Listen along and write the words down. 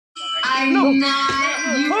I'm not.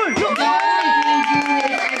 You don't do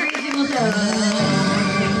this every single time.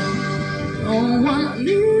 Oh, want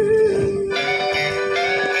you.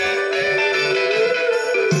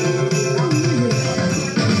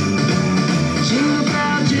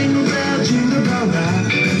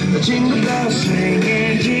 Jingle bells swing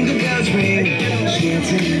and jingle bells ring,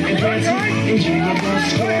 dancing and dancing in Jingle Bell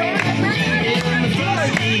Square. In the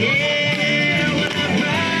frosty air, when the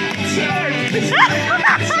bright sun is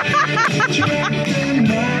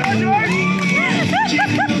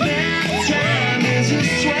Jingle bell time is a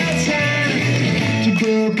swell time to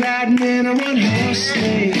go riding in a one-horse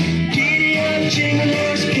sleigh. Giddy up, jingle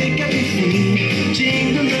horse, pick up your feet,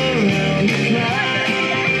 jingle around the clock.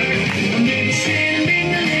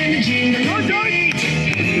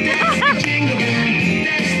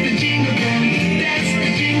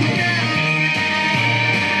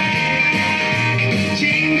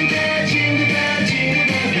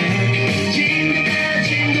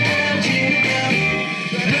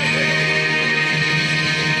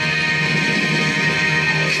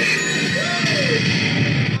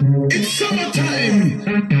 It's summertime,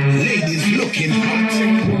 ladies looking hot,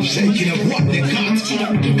 shaking up what they got.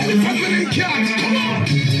 Elephant and cat, come on!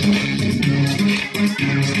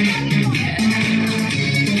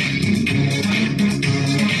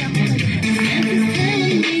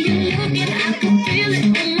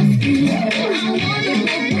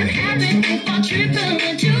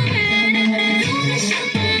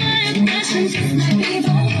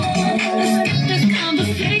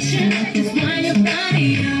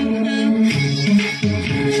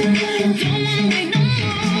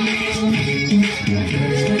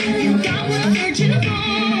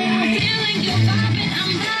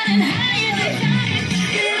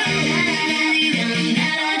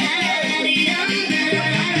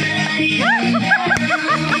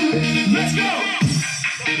 Let's go!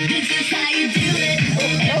 This is how you do it.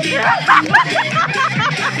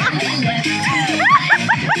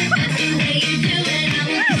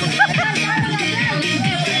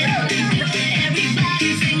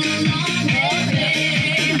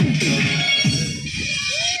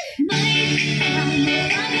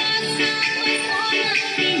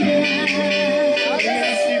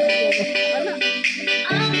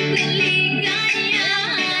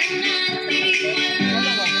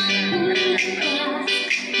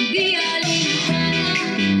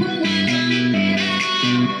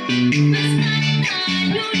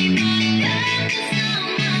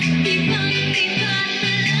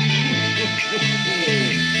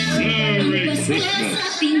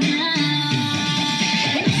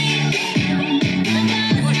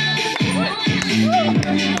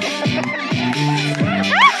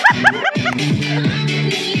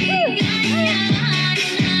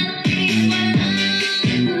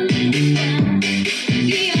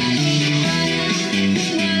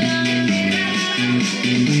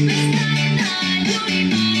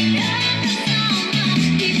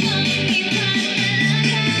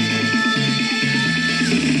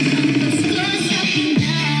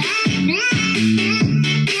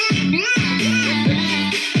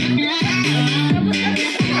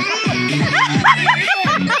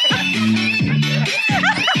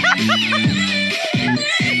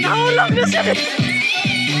 Nahulog na siya.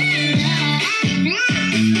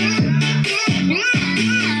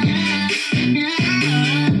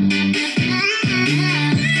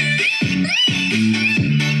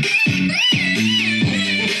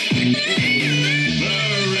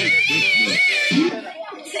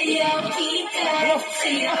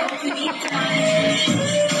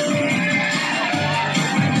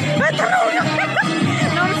 Tarong